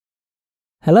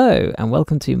Hello, and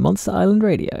welcome to Monster Island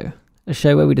Radio, a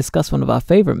show where we discuss one of our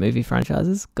favourite movie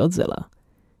franchises, Godzilla.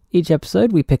 Each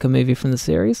episode, we pick a movie from the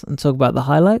series and talk about the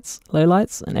highlights,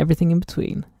 lowlights, and everything in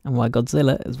between, and why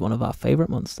Godzilla is one of our favourite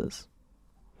monsters.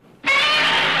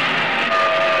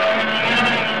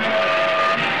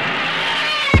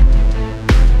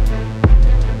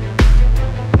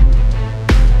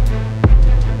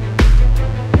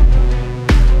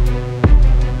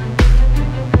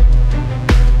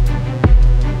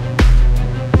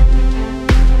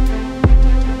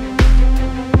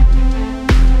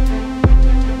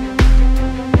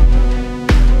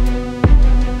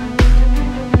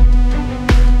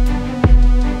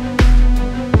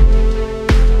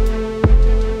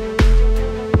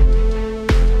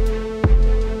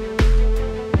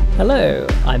 Hello,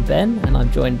 I'm Ben, and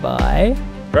I'm joined by...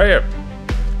 Graham!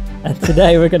 And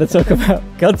today we're going to talk about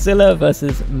Godzilla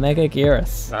vs.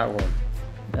 Megaguirus. That one.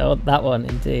 Oh, that one,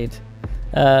 indeed.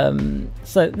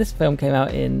 So this film came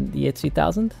out in the year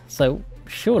 2000, so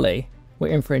surely we're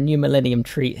in for a new Millennium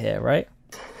treat here, right?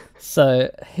 So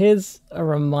here's a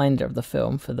reminder of the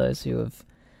film for those who have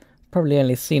probably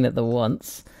only seen it the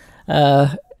once.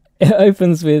 It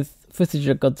opens with footage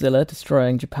of Godzilla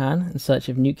destroying Japan in search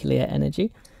of nuclear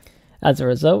energy. As a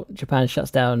result, Japan shuts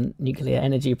down nuclear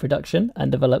energy production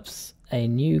and develops a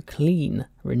new clean,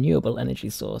 renewable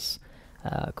energy source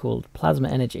called plasma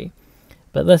energy.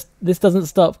 But this doesn't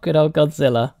stop good old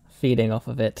Godzilla feeding off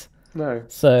of it. No.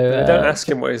 So they don't ask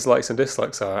him what his likes and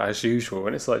dislikes are, as usual.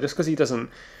 And it's like, just because he doesn't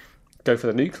go for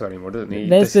the nuclear anymore, doesn't he?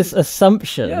 There's this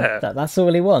assumption that that's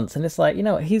all he wants. And it's like, you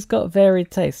know what? He's got varied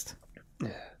taste. Yeah.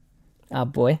 Our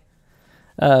boy.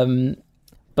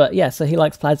 But yeah, so he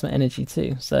likes plasma energy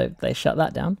too, so they shut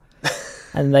that down.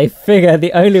 And they figure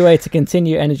the only way to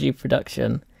continue energy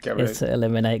production is to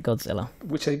eliminate Godzilla.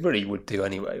 Which they really would do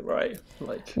anyway, right?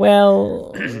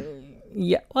 Well,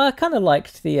 yeah. Well, I kind of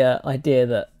liked the idea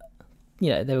that, you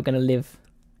know, they were going to live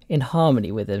in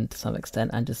harmony with him to some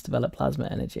extent and just develop plasma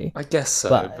energy. I guess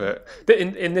so, but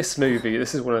in this movie,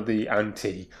 this is one of the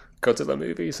anti-Godzilla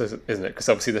movies, isn't it? Because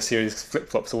obviously the series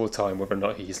flip-flops all the time, whether or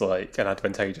not he's like an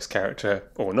advantageous character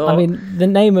or not. I mean, the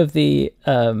name of the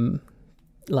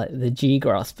the G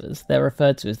graspers, they're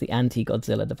referred to as the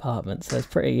anti-Godzilla department, so it's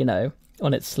pretty, you know,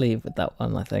 on its sleeve with that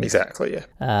one, I think. Exactly,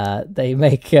 yeah. They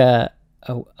make a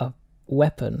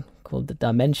weapon called the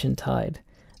Dimension Tide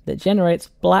that generates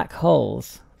black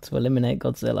holes to eliminate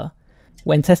Godzilla.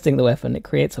 When testing the weapon, it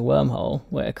creates a wormhole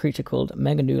where a creature called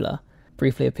Meganula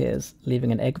briefly appears,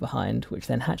 leaving an egg behind, which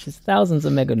then hatches thousands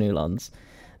of Meganulons.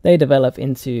 They develop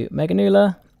into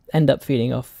Meganula, end up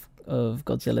feeding off of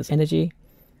Godzilla's energy,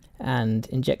 and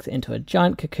inject it into a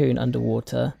giant cocoon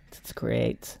underwater to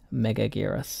create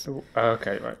Megaguirus.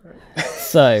 Okay, right.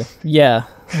 So, yeah.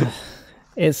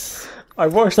 I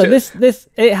watched it.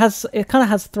 It kind of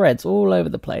has threads all over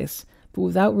the place, but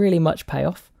without really much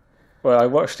payoff. Well, I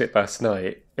watched it last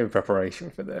night in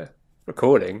preparation for the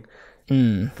recording.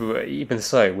 But even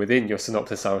so, within your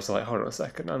synopsis, I was like, hold on a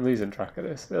second, I'm losing track of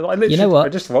this. You know what? I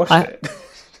just watched it.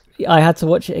 I had to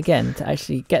watch it again to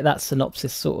actually get that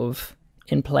synopsis sort of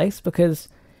in place, because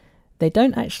they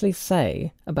don't actually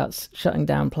say about shutting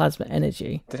down plasma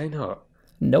energy. Did they not?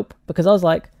 Nope. Because I was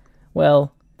like,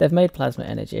 well, they've made plasma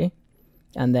energy,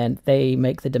 and then they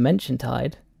make the Dimension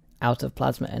Tide out of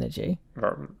plasma energy.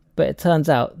 Right. But it turns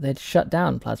out they'd shut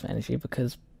down plasma energy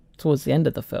because towards the end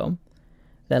of the film,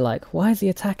 they're like, why is he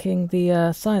attacking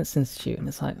the Science Institute? And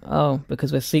it's like, oh,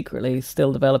 because we're secretly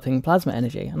still developing plasma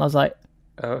energy. And I was like,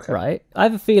 okay. Right. I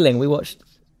have a feeling we watched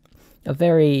a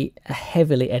very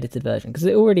heavily edited version, because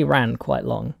it already ran quite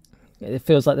long. It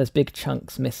feels like there's big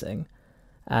chunks missing.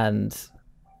 And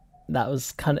that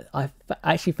was I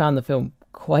actually found the film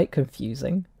quite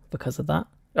confusing because of that.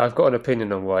 I've got an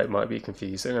opinion on why it might be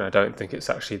confusing, and I don't think it's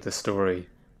actually the story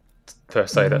per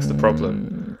se that's the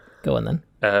problem. Go on then.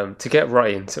 To get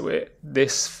right into it,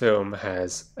 this film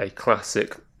has a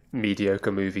classic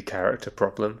mediocre movie character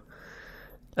problem.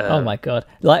 Oh my god.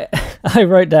 Like, I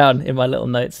wrote down in my little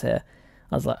notes here,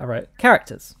 I was like, I wrote,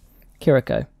 characters.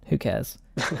 Kiriko, who cares?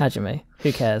 Hajime,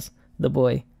 who cares? The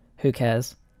boy, who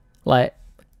cares? Like,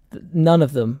 none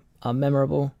of them are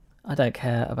memorable. I don't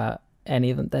care about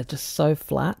any of them. They're just so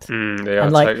flat. They are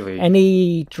and like, totally...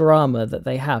 any drama that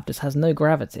they have just has no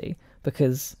gravity,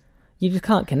 because you just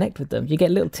can't connect with them. You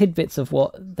get little tidbits of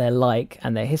what they're like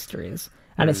and their histories,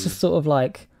 and it's just sort of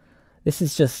like, this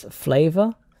is just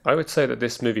flavour. I would say that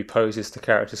this movie poses to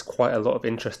characters quite a lot of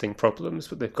interesting problems,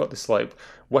 but they've got this like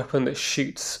weapon that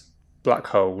shoots black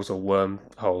holes or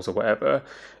wormholes or whatever.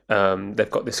 They've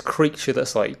got this creature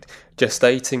that's like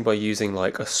gestating by using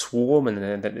like a swarm, and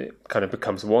then it kind of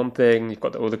becomes one thing. You've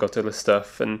got all the Godzilla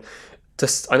stuff, and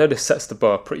just I know this sets the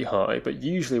bar pretty high, but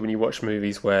usually when you watch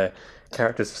movies where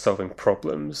characters are solving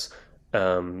problems,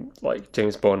 like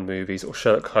James Bond movies or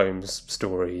Sherlock Holmes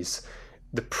stories,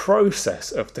 the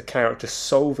process of the character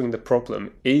solving the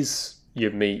problem is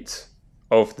your meat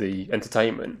of the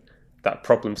entertainment. That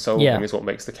problem solving is what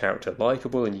makes the character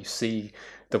likable, and you see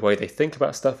the way they think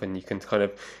about stuff, and you can kind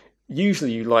of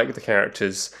usually you like the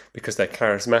characters because they're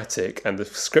charismatic, and the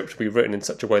script will be written in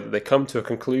such a way that they come to a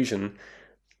conclusion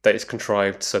that is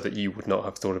contrived so that you would not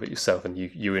have thought of it yourself, and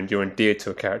you're endeared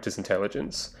to a character's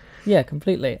intelligence. Yeah,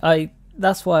 completely.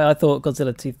 That's why I thought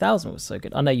Godzilla 2000 was so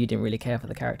good. I know you didn't really care for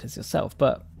the characters yourself,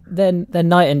 but they're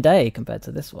night and day compared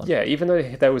to this one. Yeah, even though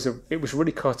it was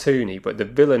really cartoony, but the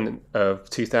villain of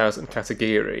 2000,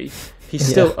 Katagiri, he's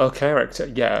still a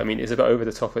character. Yeah, I mean, it's a bit over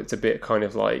the top. It's a bit kind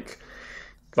of like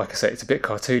I say, it's a bit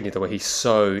cartoony the way he's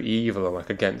so evil and like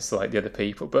against like the other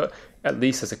people, but at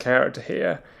least there's a character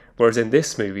here. Whereas in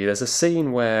this movie, there's a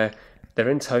scene where they're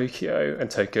in Tokyo,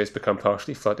 and Tokyo's become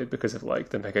partially flooded because of like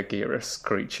the Megaguirus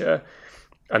creature,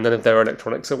 and none of their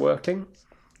electronics are working.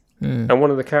 And one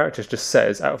of the characters just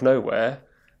says, out of nowhere,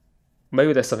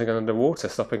 maybe there's something underwater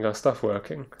stopping our stuff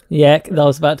working. Yeah, I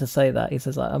was about to say that. He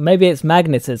says, like, maybe it's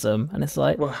magnetism. And it's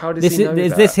like, well, how does he know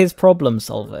is that? This his problem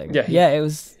solving? Yeah, it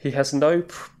was. He has no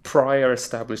prior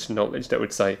established knowledge that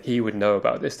would say he would know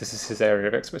about this. This is his area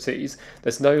of expertise.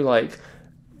 There's no, like,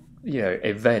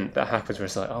 event that happens where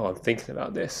it's like, oh, I'm thinking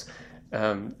about this.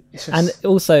 It's just... And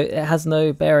also, it has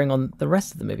no bearing on the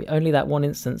rest of the movie. Only that one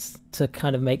instance to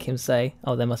kind of make him say,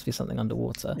 "Oh, there must be something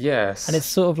underwater." Yes, and it's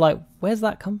sort of like, where's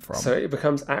that come from? So it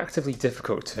becomes actively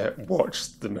difficult to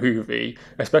watch the movie,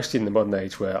 especially in the modern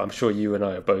age, where I'm sure you and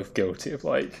I are both guilty of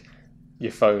like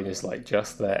your phone is like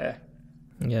just there.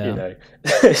 Yeah,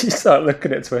 you start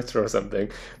looking at Twitter or something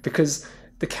because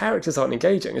the characters aren't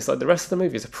engaging. It's like the rest of the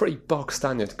movie is a pretty bog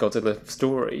standard Godzilla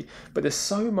story, but there's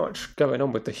so much going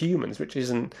on with the humans which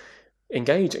isn't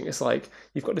engaging. It's like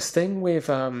you've got this thing with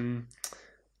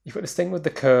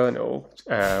the Colonel.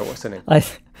 What's her name?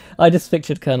 I just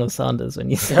pictured Colonel Sanders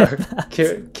when you said that.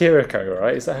 Kiriko,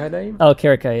 right? Is that her name? Oh,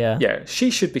 Kiriko, yeah. Yeah,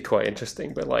 she should be quite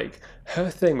interesting, but like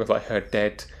her thing with like her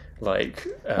dead like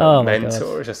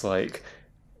mentor is just like.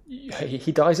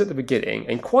 He dies at the beginning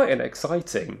in quite an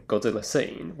exciting Godzilla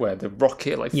scene where the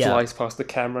rocket flies past the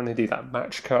camera and they do that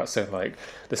match cut, so like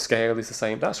the scale is the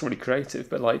same. That's really creative,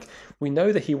 but like we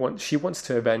know that she wants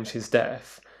to avenge his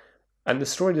death, and the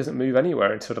story doesn't move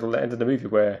anywhere until the end of the movie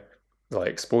where,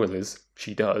 like, spoilers,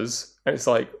 she does, and it's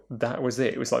like that was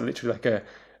it. It was like literally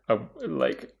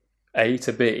like A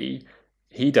to B.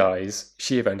 He dies,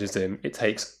 she avenges him. It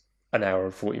takes an hour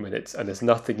and 40 minutes, and there's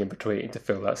nothing in between to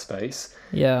fill that space.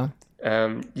 Yeah.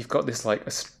 You've got this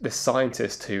this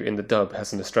scientist who in the dub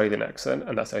has an Australian accent,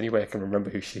 and that's the only way I can remember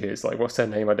who she is. Like, what's her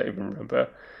name? I don't even remember.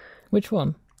 Which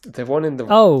one? The one in the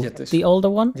the older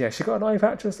one. Yeah, she got an eye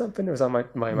patch or something. Or was that my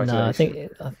imagination?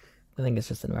 No, I think it's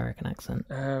just an American accent.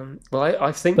 Well,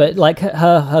 I think, but like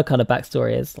her kind of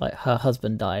backstory is like her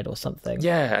husband died or something.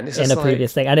 Yeah, and it's in a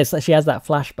previous thing, and it's like she has that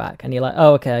flashback, and you're like,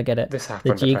 oh, okay, I get it. This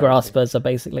happened. The G graspers are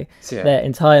basically their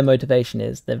entire motivation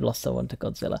is they've lost someone to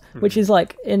Godzilla, which is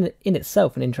like in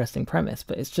itself an interesting premise,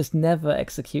 but it's just never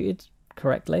executed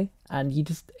correctly, and you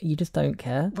just don't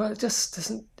care. Well, it just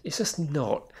doesn't. It's just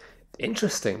not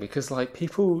interesting because like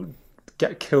people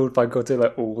get killed by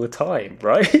Godzilla all the time,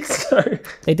 right? So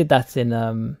they did that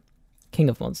in King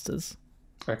of Monsters.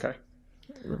 Okay.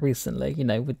 Recently,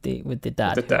 with the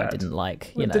dad who I didn't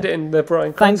like. Did it in the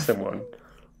Bryan Cranston one.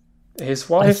 His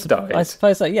wife died. I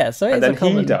suppose so. Yeah. So it's a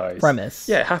common premise.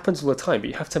 Yeah, it happens all the time,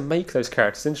 but you have to make those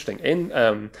characters interesting. In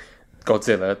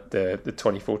Godzilla, the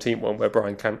 2014 one, where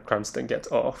Bryan Cranston gets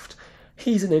offed,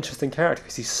 he's an interesting character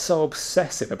because he's so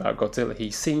obsessive about Godzilla.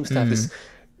 He seems to have this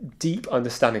deep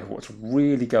understanding of what's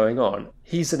really going on.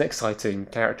 He's an exciting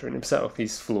character in himself.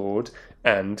 He's flawed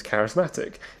and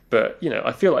charismatic, but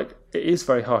I feel like it is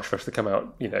very harsh for us to come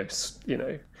out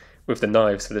with the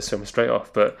knives for this film straight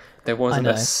off, but there wasn't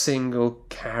a single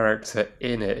character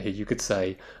in it who you could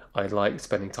say I liked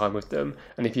spending time with them.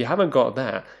 And if you haven't got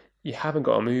that, you haven't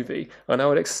got a movie. And I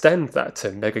would extend that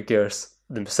to Megaguirus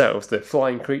themselves, the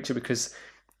flying creature, because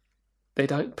they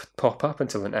don't pop up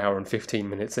until an hour and 15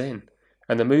 minutes in.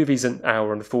 And the movie's an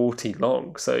hour and 40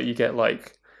 long, so you get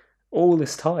like all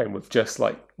this time with just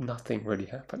like nothing really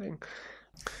happening.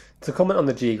 To comment on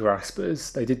the G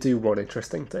graspers, they did do one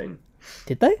interesting thing.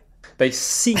 Did they? They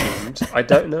seemed, I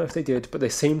don't know if they did, but they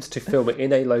seemed to film it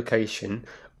in a location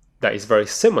that is very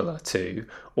similar to,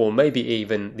 or maybe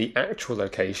even the actual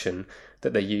location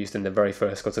that they used in the very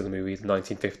first Godzilla movie, the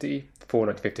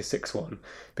 1956 one,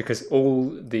 because all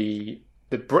the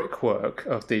brickwork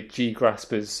of the G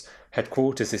Grasper's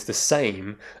headquarters is the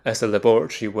same as the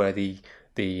laboratory where the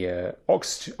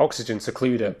oxygen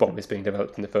secluder bomb is being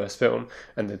developed in the first film,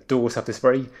 and the doors have this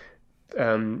very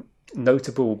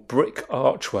notable brick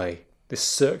archway, this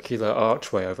circular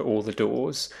archway over all the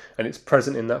doors, and it's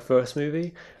present in that first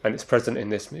movie, and it's present in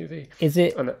this movie. Is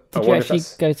it? Did you actually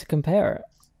go to compare it?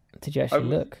 Did you actually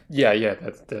look? Yeah,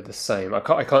 they're the same. I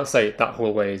can't say that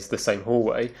hallway is the same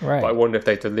hallway, right. But I wonder if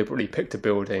they deliberately picked a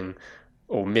building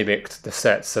or mimicked the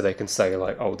sets so they can say,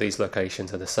 like, oh, these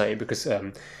locations are the same, because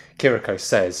Kiriko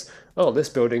says, oh, this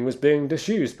building was being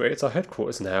disused, but it's our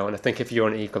headquarters now. And I think if you're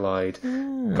an eagle-eyed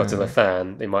Godzilla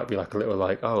fan, it might be like a little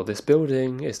like, oh, this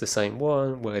building is the same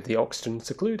one where the oxygen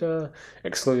excluder,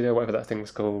 whatever that thing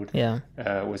was called,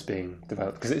 was being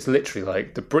developed. Because it's literally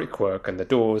like the brickwork and the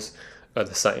doors are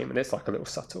the same, and it's like a little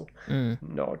subtle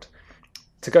nod.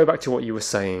 To go back to what you were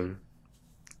saying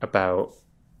about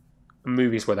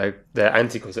movies where they're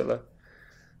anti-Godzilla.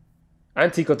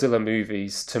 Anti-Godzilla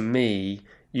movies, to me,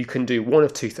 you can do one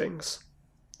of two things.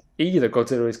 Either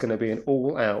Godzilla is going to be an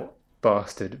all-out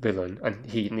bastard villain and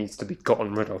he needs to be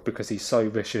gotten rid of because he's so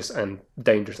vicious and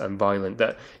dangerous and violent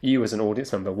that you as an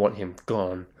audience member want him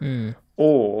gone.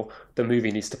 Or the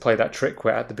movie needs to play that trick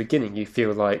where at the beginning you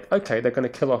feel like, okay, they're going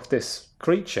to kill off this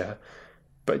creature,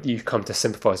 but you come to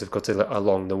sympathise with Godzilla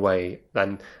along the way.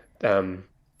 And, the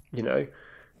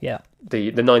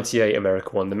 98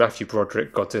 American one, the Matthew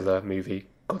Broderick Godzilla movie,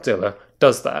 Godzilla,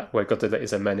 does that, where Godzilla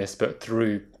is a menace, but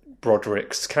through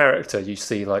Broderick's character, you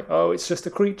see like, oh, it's just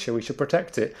a creature, we should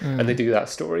protect it. And they do that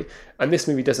story. And this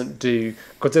movie doesn't do...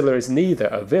 Godzilla is neither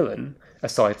a villain,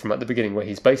 aside from at the beginning where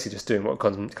he's basically just doing what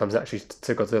comes naturally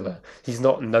to Godzilla. He's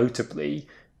not notably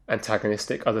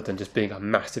antagonistic other than just being a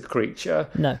massive creature.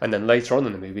 No. And then later on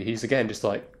in the movie, he's again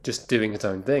just doing his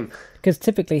own thing. Because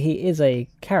typically he is a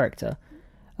character.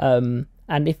 And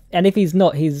if he's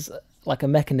not, he's like a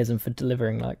mechanism for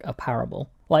delivering like a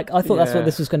parable. Like I thought that's what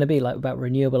this was going to be, like about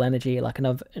renewable energy, like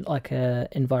a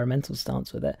environmental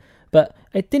stance with it. But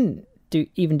it didn't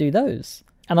even do those.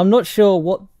 And I'm not sure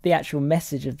what the actual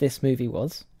message of this movie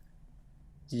was.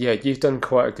 Yeah, you've done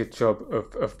quite a good job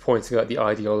of pointing out the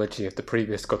ideology of the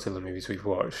previous Godzilla movies we've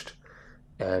watched.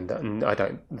 And I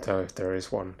don't know if there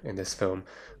is one in this film.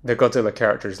 The Godzilla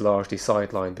character is largely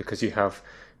sidelined because you have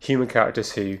human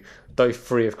characters who, though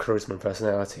free of charisma and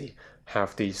personality,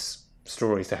 have these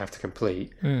stories they have to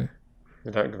complete. They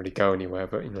don't really go anywhere,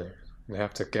 but they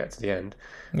have to get to the end.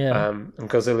 And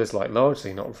Godzilla's like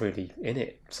largely not really in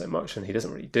it so much, and he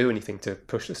doesn't really do anything to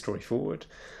push the story forward.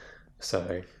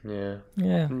 So yeah,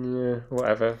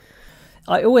 whatever.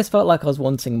 I always felt like I was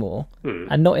wanting more,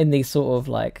 and not in these sort of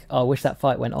like, oh, I wish that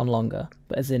fight went on longer,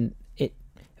 but as in it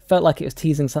felt like it was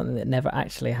teasing something that never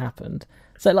actually happened.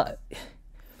 So like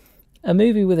a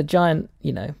movie with a giant,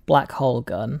 black hole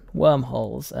gun,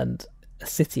 wormholes, and a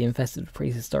city infested with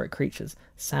prehistoric creatures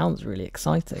sounds really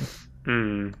exciting.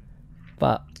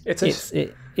 But it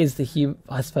is the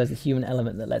human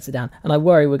element that lets it down. And I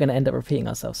worry we're going to end up repeating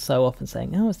ourselves so often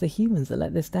saying, oh, it's the humans that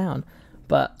let this down.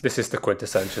 But this is the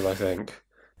quintessential, I think.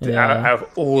 Out of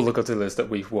all the Godzillas that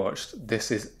we've watched,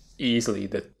 this is easily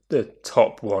the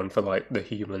top one for like the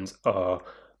humans are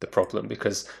the problem,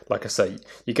 because like I say,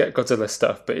 you get Godzilla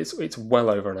stuff, but it's well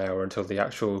over an hour until the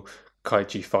actual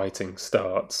kaiju fighting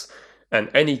starts. And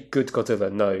any good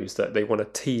Godzilla knows that they want to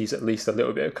tease at least a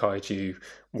little bit of kaiju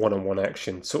one-on-one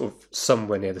action, sort of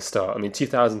somewhere near the start. I mean,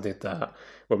 2000 did that,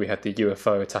 where we had the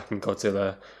UFO attacking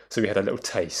Godzilla, so we had a little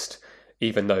taste,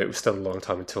 even though it was still a long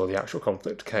time until the actual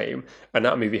conflict came. And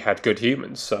that movie had good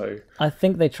humans, so... I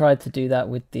think they tried to do that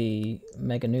with the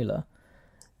Meganula.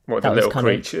 What, the little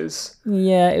creatures?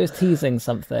 Yeah, it was teasing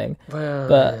something. Well...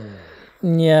 But,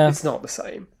 yeah... It's not the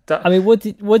same. What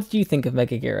did you think of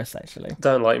Megaguirus, actually?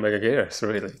 Don't like Megaguirus,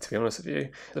 really, to be honest with you.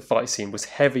 The fight scene was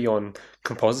heavy on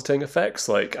compositing effects,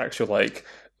 like actual like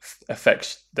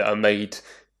effects that are made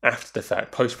after the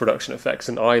fact, post-production effects,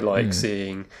 and I like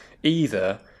seeing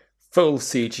either full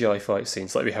CGI fight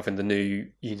scenes like we have in the new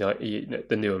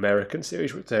the new American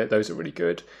series, which those are really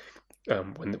good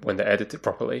when they're edited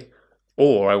properly,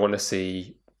 or I want to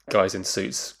see guys in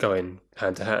suits going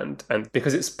hand to hand, and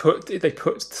because they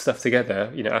put stuff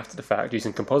together, after the fact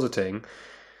using compositing,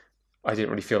 I didn't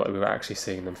really feel like we were actually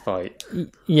seeing them fight.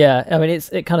 Yeah, I mean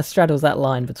it kind of straddles that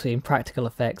line between practical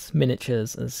effects,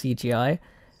 miniatures, and CGI,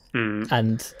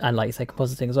 and like you say,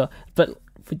 compositing as well. But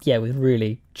yeah, with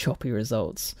really choppy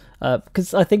results.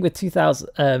 Because I think with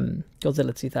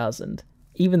Godzilla 2000,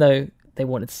 even though they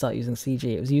wanted to start using CG.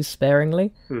 It was used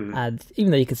sparingly, and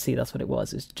even though you could see that's what it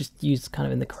was just used kind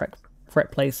of in the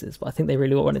correct places. But I think they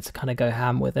really wanted to kind of go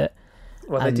ham with it.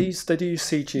 Well, they do use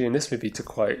CG in this movie to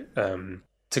quite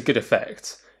to good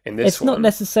effect. In this, it's not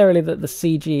necessarily that the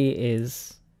CG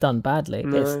is done badly.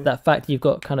 No. It's that fact you've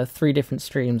got kind of 3 different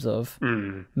streams of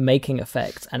making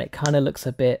effects, and it kind of looks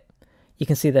a bit. You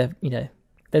can see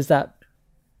there's that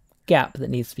gap that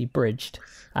needs to be bridged,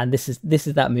 and this is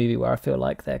that movie where I feel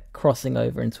like they're crossing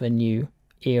over into a new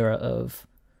era of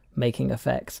making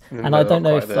effects. And I don't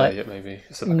know if yet, maybe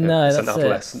it's an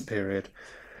adolescent period.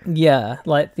 Yeah,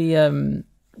 like the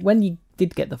when you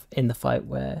did get in the fight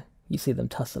where you see them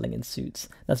tussling in suits,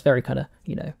 that's very kind of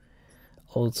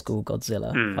old school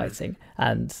Godzilla fighting,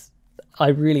 and I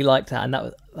really liked that, and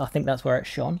I think that's where it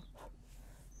shone.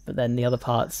 But then the other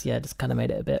parts, just kind of made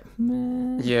it a bit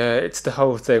meh. Yeah, it's the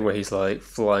whole thing where he's like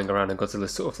flying around and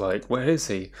Godzilla's sort of like, where is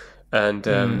he? And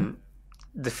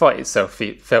the fight itself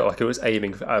felt like it was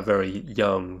aiming at a very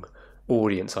young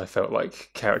audience. I felt like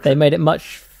character. They made it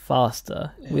much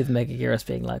faster with Megaguirus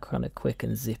being like kind of quick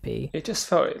and zippy. It just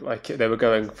felt like they were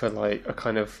going for like a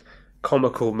kind of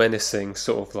comical, menacing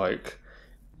sort of like.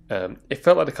 It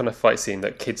felt like the kind of fight scene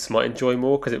that kids might enjoy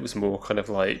more because it was more kind of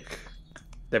like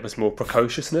there was more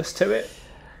precociousness to it.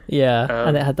 Yeah,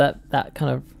 and it had that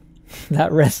kind of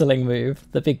that wrestling move,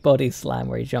 the big body slam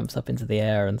where he jumps up into the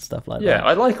air and stuff like that. Yeah,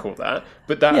 I like all that,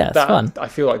 but that fun. I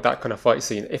feel like that kind of fight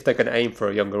scene, if they're going to aim for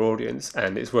a younger audience,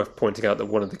 and it's worth pointing out that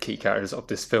one of the key characters of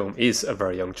this film is a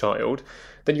very young child,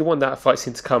 then you want that fight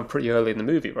scene to come pretty early in the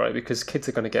movie, right? Because kids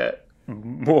are going to get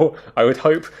more, I would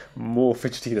hope, more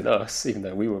fidgety than us, even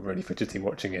though we were really fidgety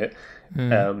watching it,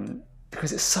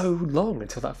 because it's so long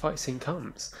until that fight scene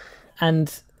comes.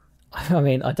 And I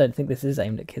mean, I don't think this is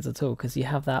aimed at kids at all, because you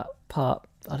have that part,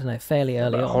 I don't know, fairly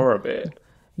early on. That horror bit.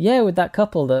 Yeah, with that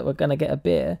couple that were going to get a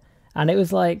beer. And it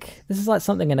was like, this is like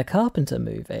something in a Carpenter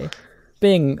movie.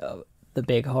 Being the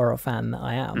big horror fan that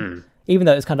I am, even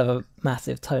though it's kind of a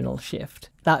massive tonal shift,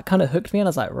 that kind of hooked me, and I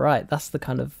was like, right, that's the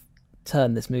kind of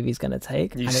turn this movie's going to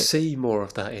take. You see more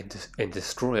of that in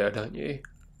Destroyer, don't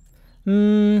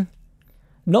you?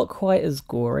 Not quite as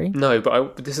gory. No,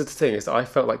 but this is the thing, is that I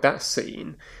felt like that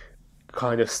scene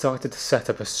kind of started to set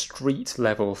up a street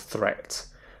level threat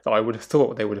that I would have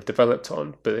thought they would have developed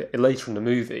on, but later in the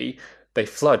movie they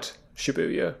flood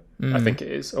Shibuya, I think it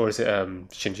is, or is it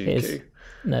Shinjuku? It is.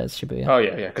 No, it's Shibuya. Oh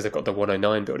yeah, because they've got the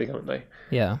 109 building, haven't they?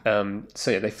 Yeah.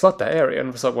 So yeah, they flood that area,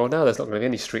 and it's like, well, now there's not going to be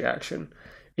any street action,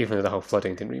 even though the whole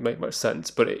flooding didn't really make much sense.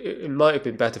 But it might have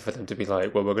been better for them to be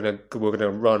like, well, we're gonna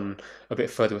run a bit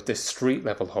further with this street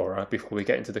level horror before we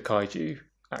get into the kaiju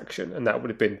action, and that would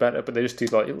have been better. But they just do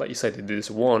like you said, they do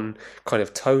this one kind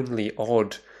of tonally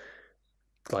odd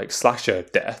like slasher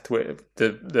death where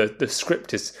the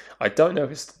script is, I don't know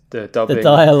if it's the dubbing, the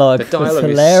dialogue was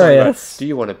hilarious. Is so do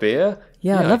you want a beer?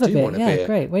 Yeah, I love a beer. Yeah, beer.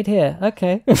 Great, wait here.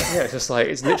 Okay. Yeah, it's just like,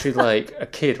 it's literally like a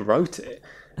kid wrote it.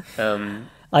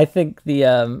 I think the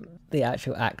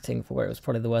actual acting for it was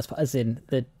probably the worst part, as in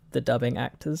the dubbing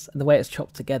actors and the way it's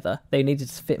chopped together. They needed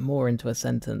to fit more into a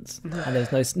sentence, and there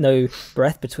was no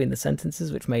breath between the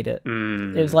sentences, which made it.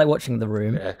 It was like watching The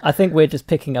Room. Yeah. I think we're just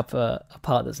picking up a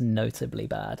part that's notably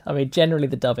bad. I mean, generally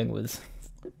the dubbing was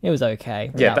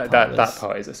okay. Yeah, that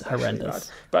part is especially horrendous.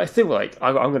 Bad. But I feel like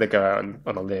I'm going to go out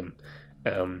on a limb.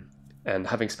 And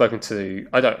having spoken to,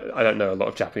 I don't know a lot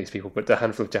of Japanese people, but the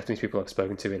handful of Japanese people I've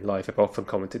spoken to in life have often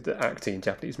commented that acting in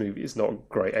Japanese movies is not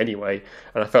great anyway.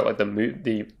 And I felt like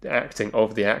the acting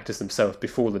of the actors themselves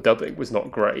before the dubbing was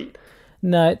not great.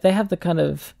 No, they have the kind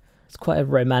of, it's quite a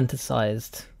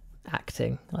romanticized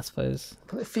acting, I suppose.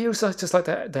 Well, it feels like just like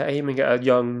they're aiming at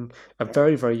a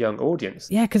very, very young audience.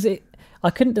 Yeah, because I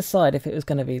couldn't decide if it was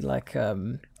going to be like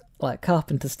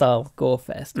Carpenter style gore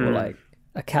fest or like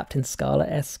a Captain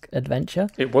Scarlet-esque adventure.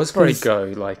 It was very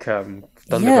like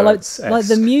Thunderbirds. Yeah, like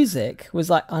the music was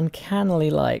like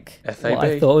uncannily like FAB. What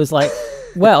I thought it was like.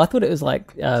 Well, I thought it was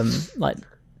like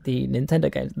the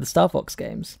Nintendo games, the Star Fox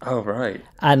games. Oh right.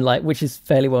 And like, which is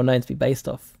fairly well known to be based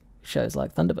off shows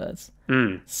like Thunderbirds.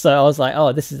 So I was like,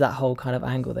 oh, this is that whole kind of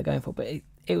angle they're going for. But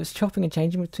it was chopping and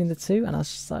changing between the two, and I was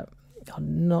just like,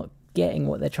 I'm not getting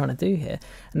what they're trying to do here.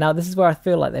 And now this is where I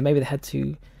feel like they had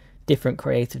two different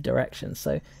creative directions.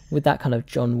 So with that kind of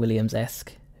John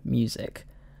Williams-esque music,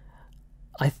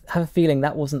 I have a feeling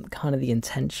that wasn't kind of the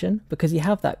intention, because you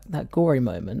have that gory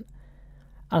moment,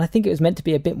 and I think it was meant to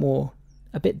be a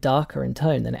bit darker in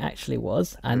tone than it actually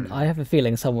was. And I have a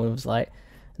feeling someone was like,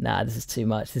 nah, this is too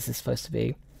much. This is supposed to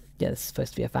be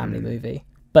a family movie.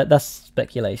 But that's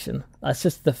speculation. That's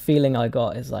just the feeling I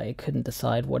got, is like it couldn't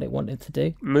decide what it wanted to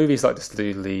do. Movies like this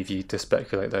do leave you to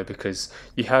speculate, though, because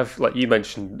you have, like you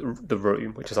mentioned, The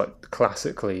Room, which is like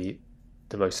classically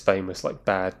the most famous like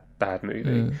bad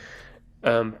movie.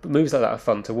 But movies like that are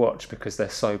fun to watch because they're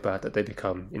so bad that they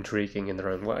become intriguing in their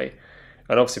own way.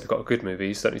 And obviously we've got good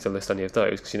movies, don't need to list any of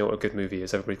those, because you know what a good movie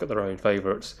is, everybody's got their own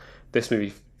favourites. This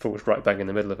movie falls right bang in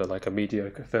the middle of a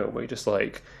mediocre film where you just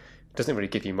doesn't really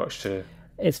give you much to...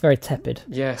 It's very tepid.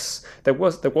 Yes. There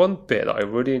was the one bit that I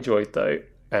really enjoyed, though,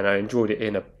 and I enjoyed it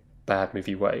in a bad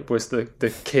movie way, was the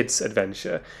kid's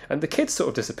adventure. And the kid sort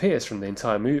of disappears from the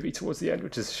entire movie towards the end,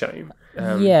 which is a shame.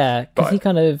 Yeah, because he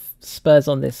kind of spurs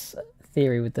on this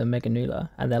theory with the Meganula,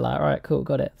 and they're like, all right, cool,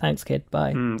 got it, thanks kid,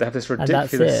 bye. They have this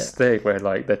ridiculous thing where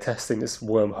they're testing this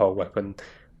wormhole weapon.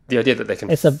 The idea that they can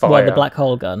fire... the black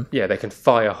hole gun. Yeah, they can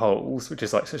fire holes, which is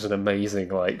such an amazing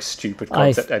stupid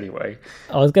concept anyway.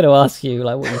 I was going to ask you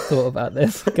what you thought about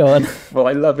this. Go on. Well,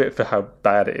 I love it for how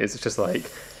bad it is. It's just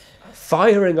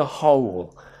firing a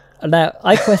hole. Now,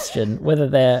 I question whether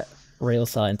they're real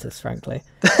scientists, frankly,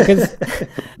 because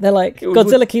they're like,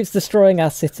 Godzilla keeps destroying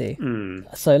our city,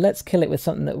 so let's kill it with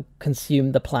something that will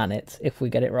consume the planet if we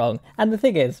get it wrong. And the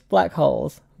thing is, black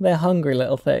holes, they're hungry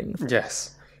little things.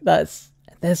 Yes.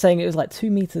 They're saying it was 2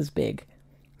 meters big.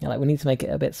 You're we need to make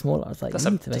it a bit smaller. I was like, you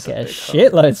need to make it a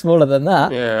shitload smaller than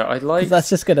that. Yeah, because that's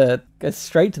just gonna go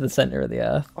straight to the center of the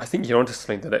earth. I think you're onto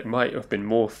something, that it might have been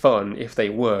more fun if they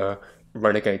were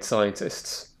renegade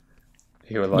scientists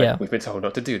who are we've been told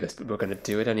not to do this, but we're going to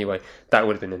do it anyway. That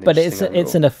would have been an interesting angle.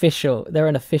 It's an official... They're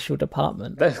an official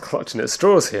department. They're clutching at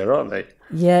straws here, aren't they?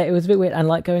 Yeah, it was a bit weird.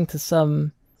 And going to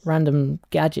some random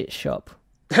gadget shop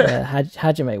where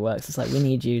Hajime works, it's we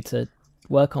need you to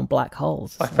work on black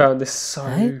holes. I found this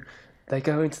so... They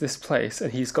go into this place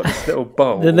and he's got this little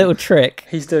bowl. The little trick.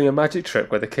 He's doing a magic trick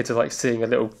where the kids are seeing a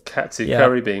little katsu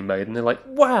curry being made, and they're like,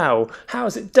 wow,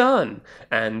 how's it done?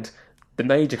 And the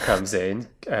major comes in,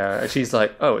 and she's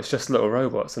like, oh, it's just little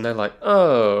robots. And they're like,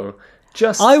 oh,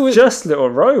 just little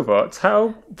robots?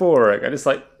 How boring. And it's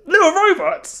little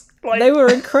robots! They were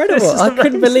incredible. I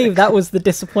couldn't believe that was the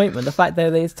disappointment, the fact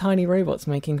that there's tiny robots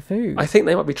making food. I think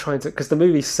they might be trying to... Because the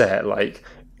movie's set,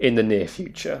 in the near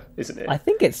future, isn't it? I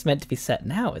think it's meant to be set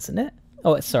now, isn't it?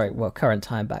 Oh, sorry, current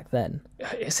time back then.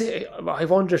 Is it? I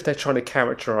wonder if they're trying to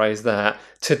characterise that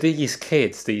to these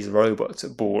kids, these robots are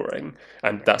boring,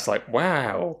 and that's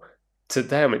wow. To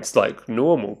them, it's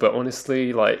normal, but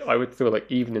honestly, I would feel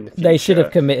even in the future... They should have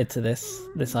committed to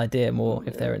this idea more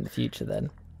if they're in the future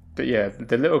then. But yeah,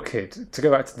 the little kid, to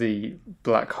go back to the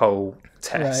black hole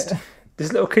test... Right.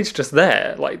 This little kid's just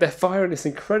there, they're firing this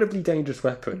incredibly dangerous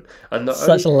weapon, and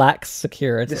lax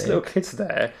security. This little kid's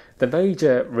there. The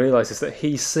major realizes that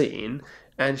he's seen,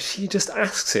 and she just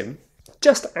asks him,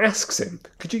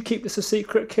 "Could you keep this a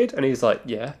secret, kid?" And he's like,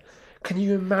 "Yeah." Can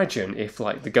you imagine if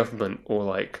the government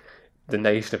or the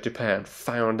nation of Japan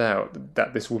found out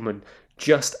that this woman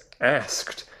just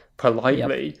asked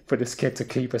politely for this kid to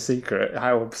keep a secret?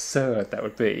 How absurd that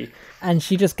would be! And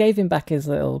she just gave him back his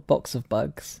little box of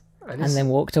bugs. And then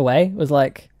walked away. Was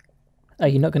like, are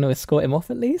you not going to escort him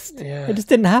off at least? Yeah. It just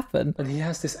didn't happen. And he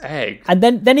has this egg. And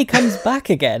then he comes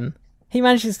back again. He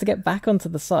manages to get back onto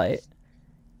the site,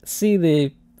 see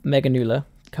the Meganula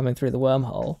coming through the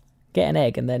wormhole, get an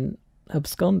egg, and then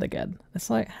abscond again. It's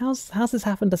how's this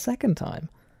happened a second time?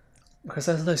 Because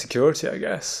there's no security, I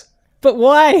guess. But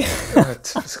why?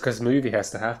 It's because the movie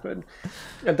has to happen.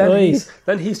 And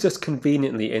then he's just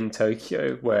conveniently in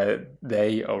Tokyo, where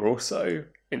they are also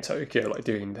in Tokyo,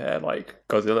 doing their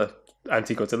Godzilla,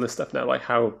 anti-Godzilla stuff now.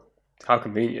 How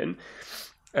convenient.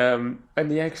 And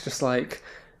the egg's just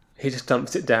he just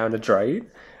dumps it down a drain,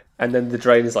 and then the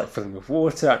drain is filling with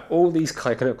water, and all these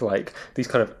kind of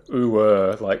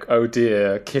oh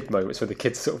dear kid moments where the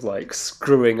kids sort of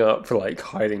screwing up for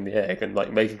hiding the egg and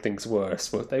making things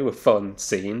worse. Well, they were fun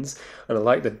scenes, and I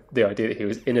like the idea that he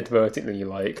was inadvertently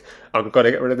I'm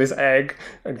gonna get rid of this egg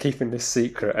and keeping this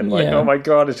secret, and oh my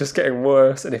god, it's just getting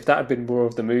worse. And if that had been more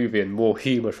of the movie and more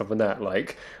humour from that,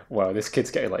 wow, this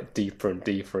kid's getting deeper and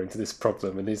deeper into this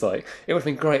problem, and he's it would have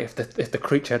been great if the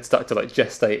creature had started to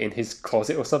gestate in his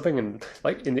closet or something, and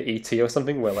in the ET or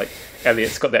something, where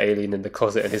Elliot's got the alien in the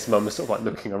closet and his mum is sort of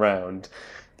looking around.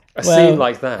 Scene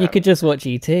like that. You could just watch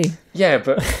ET. Yeah,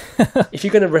 but if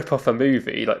you're going to rip off a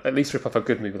movie, at least rip off a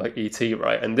good movie like ET,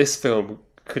 right? And this film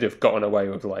could have gotten away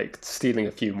with stealing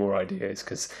a few more ideas,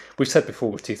 because we said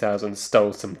before 2000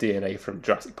 stole some DNA from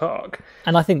Jurassic Park,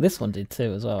 and I think this one did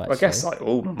too as well, actually. I guess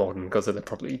all modern Godzilla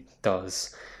probably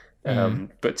does.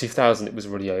 But 2000, it was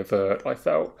really overt, I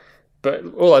felt.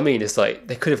 But all I mean is, like,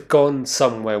 they could have gone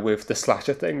somewhere with the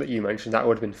slasher thing that you mentioned. That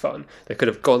would have been fun. They could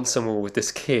have gone somewhere with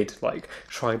this kid, like,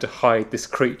 trying to hide this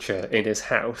creature in his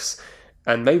house.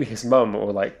 And maybe his mum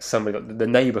or, like, somebody, like, the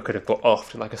neighbour could have got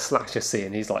off to, like, a slasher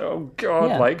scene. He's like, oh,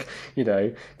 God, Yeah. like, you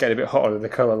know, getting a bit hot under the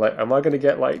collar. Like, am I going to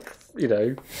get, like, you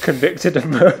know, convicted of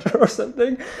murder or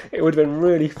something? It would have been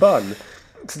really fun.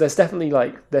 So there's definitely,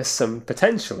 like, there's some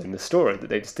potential in the story that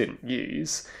they just didn't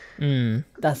use.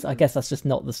 I guess that's just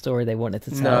not the story they wanted to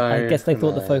tell. No, I guess they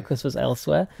thought the no. focus was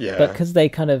elsewhere. Yeah. But because they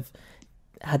kind of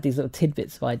had these little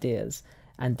tidbits of ideas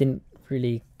and didn't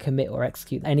really commit or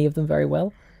execute any of them very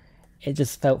well, it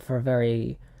just felt for a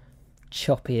very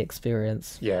choppy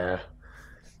experience. Yeah.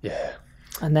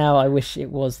 And now I wish it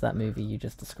was that movie you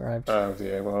just described. Oh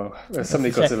dear, well, there's so many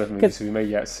a shame, Godzilla movies, so we may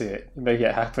yet see it. It may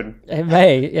yet happen. It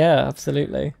may, yeah,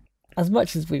 absolutely. As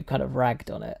much as we've kind of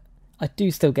ragged on it, I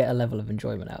do still get a level of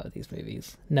enjoyment out of these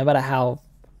movies, no matter how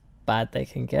bad they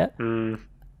can get.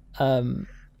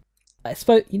 I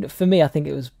suppose, you know, for me, I think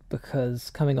it was because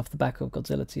coming off the back of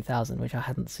Godzilla 2000, which I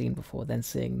hadn't seen before, then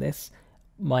seeing this,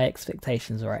 my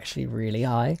expectations were actually really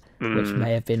high, which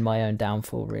may have been my own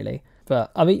downfall, really.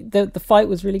 But I mean, the fight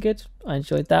was really good. I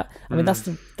enjoyed that. I mean, that's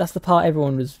the part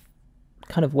everyone was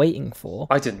kind of waiting for.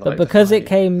 I didn't but like because the it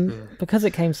came because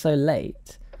it came so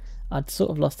late, I'd sort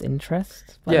of lost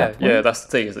interest. By that point. Yeah, that's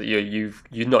the thing, is that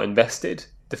you're not invested.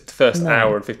 The first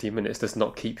hour and 15 minutes does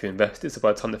not keep you invested. So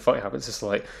by the time the fight happens, it's just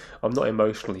like, I'm not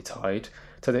emotionally tied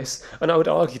to this. And I would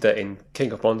argue that in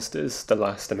King of Monsters, the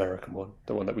last American one,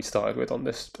 the one that we started with on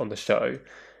the show,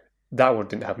 that one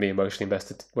didn't have me emotionally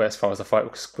invested as far as the fight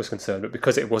was concerned. But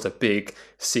because it was a big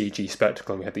CG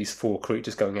spectacle and we had these 4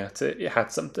 creatures going at it, it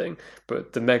had something.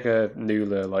 But the Mega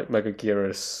Nula, like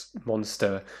Megaguirus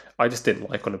monster, I just didn't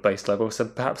like on a base level. So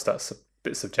perhaps that's a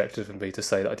bit subjective of me to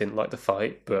say that I didn't like the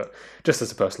fight. But just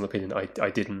as a personal opinion, I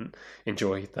didn't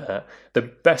enjoy that. The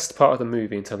best part of the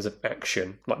movie in terms of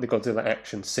action, like the Godzilla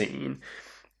action scene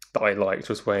that I liked,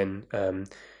 was when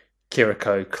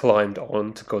Kiriko climbed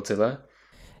onto Godzilla.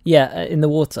 Yeah, in the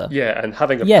water. Yeah, and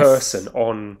having a person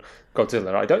on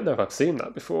Godzilla, I don't know if I've seen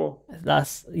that before.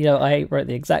 That's, you know, I wrote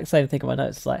the exact same thing in my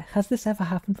notes. Like, has this ever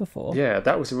happened before? Yeah,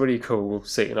 that was a really cool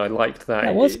scene. I liked that.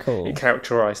 That was cool. It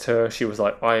characterised her. She was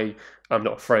like, I'm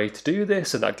not afraid to do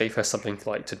this, and that gave her something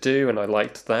to do, and I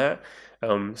liked that.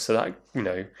 So that, you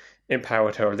know,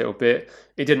 empowered her a little bit.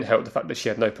 It didn't help the fact that she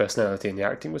had no personality and the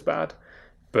acting was bad.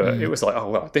 But it was like, oh,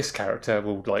 well, this character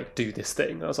will, like, do this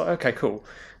thing. I was like, okay, cool.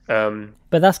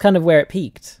 But that's kind of where it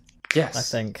peaked. Yes. I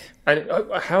think. And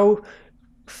how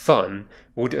fun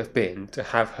would it have been to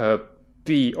have her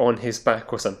be on his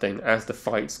back or something as the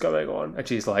fight's going on, and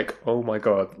she's like, oh my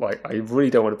God, like, I really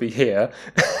don't want to be here.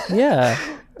 Yeah.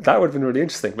 That would have been really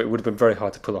interesting, but it would have been very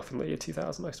hard to pull off in the year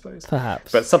 2000, I suppose.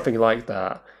 Perhaps. But something like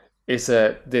that is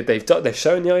they've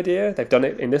shown the idea, they've done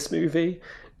it in this movie.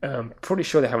 Pretty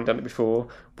sure they haven't done it before.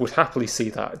 Would happily see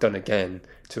that done again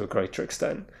to a greater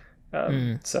extent.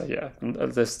 So yeah,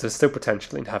 there's still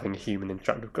potential in having a human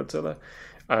interact with Godzilla.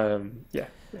 Yeah.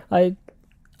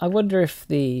 I wonder if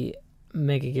the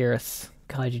Megaguirus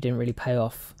kaiju didn't really pay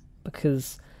off,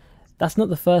 because that's not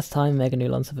the first time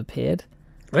Meganulons have appeared.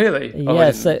 Really? Yeah, oh,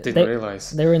 I so didn't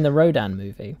realise. They were in the Rodan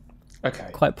movie. Okay.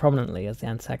 Quite prominently as the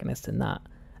antagonist in that,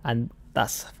 and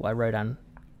that's why Rodan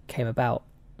came about,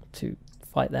 to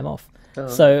fight them off. Oh.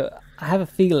 So I have a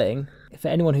feeling, for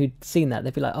anyone who'd seen that,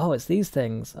 they'd be like, oh, it's these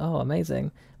things. Oh,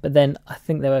 amazing. But then I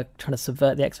think they were trying to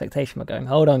subvert the expectation by going,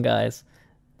 hold on, guys.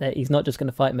 He's not just going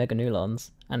to fight Meganulons,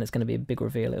 and it's going to be a big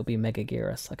reveal. It'll be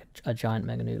Megaguirus, like a giant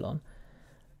Meganulon.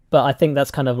 But I think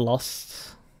that's kind of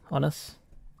lost on us.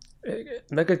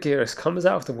 Megaguirus comes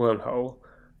out of the wormhole,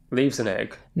 leaves an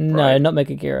egg. No, right? not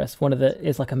Megaguirus. One of the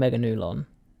is like a Meganulon.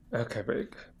 Okay, but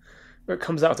it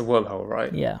comes out of the wormhole,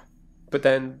 right? Yeah. But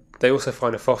then they also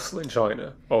find a fossil in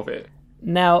China of it.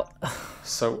 Now,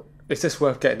 so is this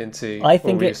worth getting into? I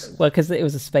think because it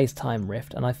was a space-time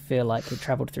rift, and I feel like it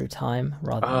travelled through time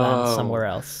rather than somewhere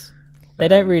else. They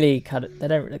don't really they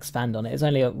don't expand on it. It's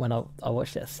only when I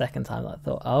watched it a second time that I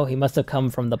thought, oh, he must have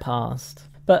come from the past.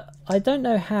 But I don't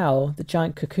know how the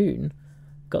giant cocoon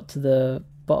got to the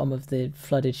bottom of the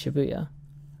flooded Shibuya,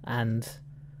 and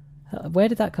where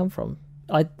did that come from?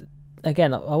 I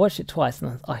watched it twice,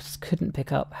 and I just couldn't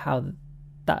pick up how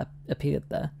that appeared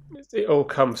there. It all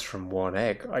comes from one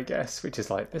egg, I guess, which is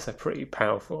like, it's a pretty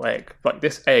powerful egg. Like,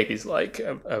 this egg is like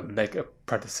a mega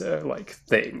predator like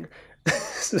thing.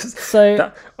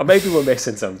 So maybe we're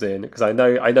missing something, because I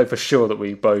know for sure that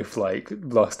we both like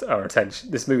lost our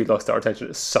attention. This movie lost our attention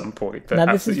at some point.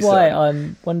 Now this is why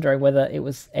I'm wondering whether it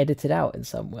was edited out in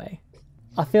some way.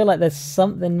 I feel like there's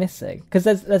something missing. Because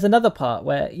there's another part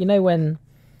where, when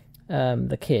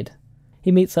the kid,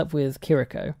 he meets up with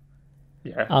Kiriko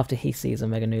after he sees a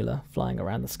Meganula flying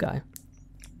around the sky.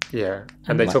 Yeah,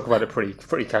 and they talk about it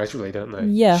pretty casually, don't they?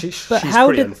 Yeah, she's but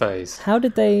pretty unfazed. How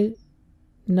did they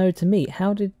know to meet?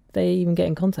 How did they even get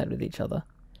in contact with each other?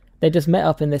 They just met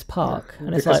up in this park,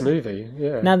 and it's like movie.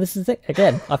 Yeah. Now this is it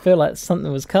again. I feel like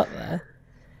something was cut there,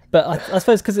 but I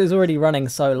suppose because it was already running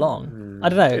so long. I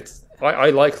don't know.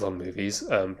 I like long movies.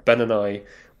 Ben and I,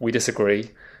 we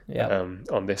disagree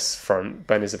on this front.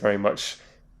 Ben is a very much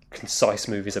concise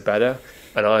movies are better,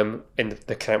 and I'm in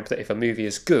the camp that if a movie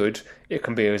is good, it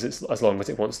can be as long as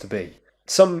it wants to be.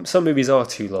 Some movies are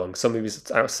too long. Some movies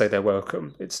outstay their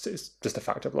welcome. It's just a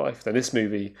fact of life. Now this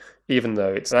movie, even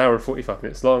though it's an hour and 45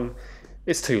 minutes long,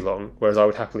 it's too long. Whereas I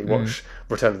would happily watch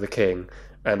Return of the King,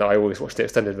 and I always watch the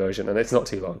extended version, and it's not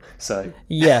too long. So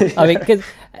yeah, I mean, because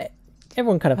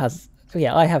everyone kind of has.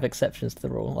 Yeah, I have exceptions to the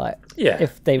rule. Like,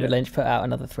 if David Lynch put out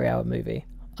another 3-hour movie,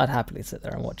 I'd happily sit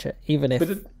there and watch it, even if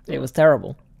it was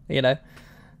terrible.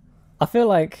 I feel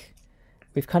like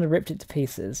we've kind of ripped it to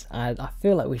pieces, and I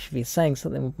feel like we should be saying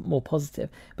something more positive.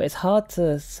 But it's hard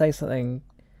to say something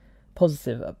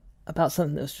positive about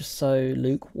something that was just so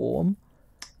lukewarm.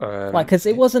 Because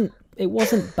it wasn't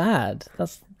bad.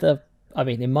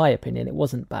 In my opinion, it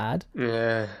wasn't bad.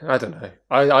 Yeah, I don't know.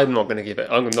 I'm not going to give it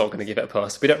a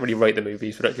pass. We don't really rate the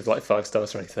movies. We don't give 5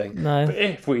 stars or anything. No. But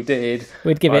if we did,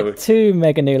 we'd give it 2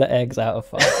 Meganula eggs out of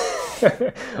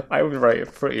 5. I would rate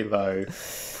it pretty low.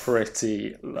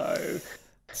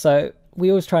 So we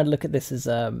always try to look at this as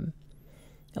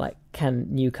can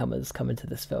newcomers come into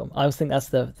this film? I always think that's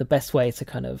the best way to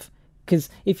kind of, because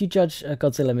if you judge a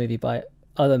Godzilla movie by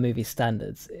other movie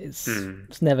standards, it's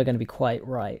never going to be quite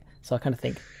right. So I kind of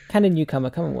think, can a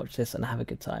newcomer come and watch this and have a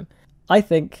good time? I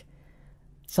think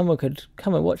someone could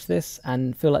come and watch this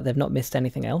and feel like they've not missed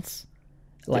anything else,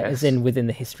 as in within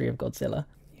the history of Godzilla,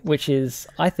 which is,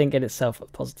 I think, in itself a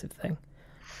positive thing.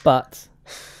 But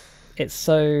it's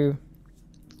so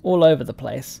all over the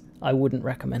place, I wouldn't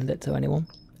recommend it to anyone.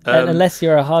 Unless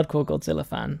you're a hardcore Godzilla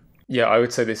fan. Yeah, I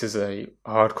would say this is a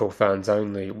hardcore fans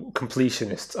only,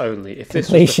 completionists only. If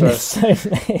this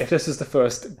was the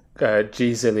first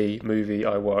G-Zilly movie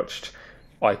I watched,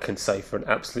 I can say for an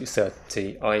absolute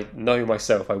certainty, I know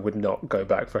myself I would not go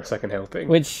back for a second helping.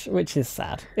 Which is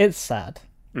sad. It's sad.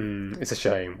 It's a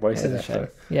shame. Wasted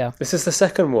effort. Yeah. This is the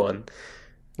second one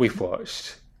we've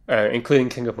watched, including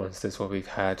King of Monsters, where we've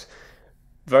had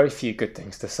very few good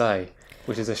things to say,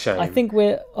 which is a shame. I think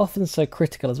we're often so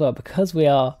critical as well, because we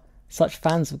are such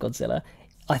fans of Godzilla.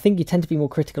 I think you tend to be more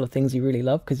critical of things you really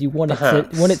love, because you want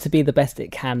it to be the best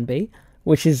it can be,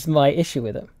 which is my issue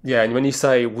with it. Yeah, and when you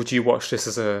say, would you watch this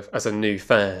as a new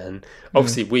fan,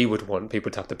 obviously we would want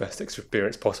people to have the best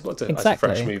experience possible as a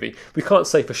fresh movie. We can't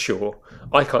say for sure.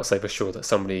 I can't say for sure that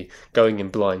somebody going in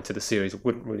blind to the series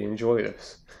wouldn't really enjoy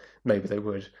this. Maybe they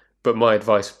would, but my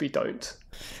advice would be don't.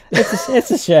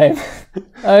 It's a shame.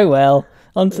 Oh well,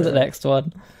 on to the next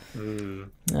one.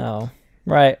 Oh,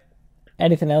 right.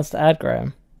 Anything else to add,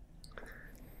 Graham?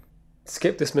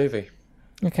 Skip this movie.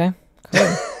 Okay,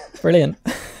 cool. Brilliant.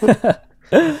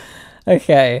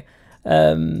 Okay,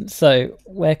 so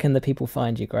where can the people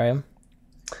find you, Graham?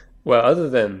 Well,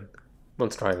 other than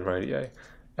Monster Island Radio,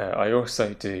 I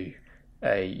also do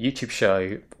a YouTube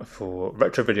show for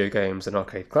retro video games and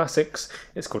arcade classics.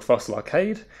 It's called Fossil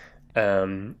Arcade.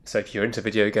 So if you're into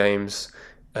video games,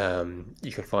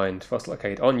 you can find Fossil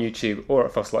Arcade on YouTube or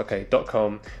at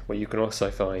fossilarcade.com, where you can also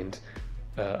find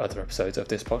other episodes of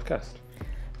this podcast.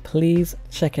 Please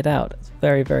check it out. It's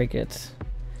very, very good.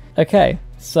 Okay,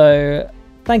 so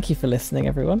thank you for listening,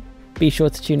 everyone. Be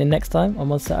sure to tune in next time on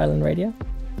Monster Island Radio.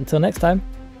 Until next time,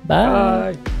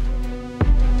 bye.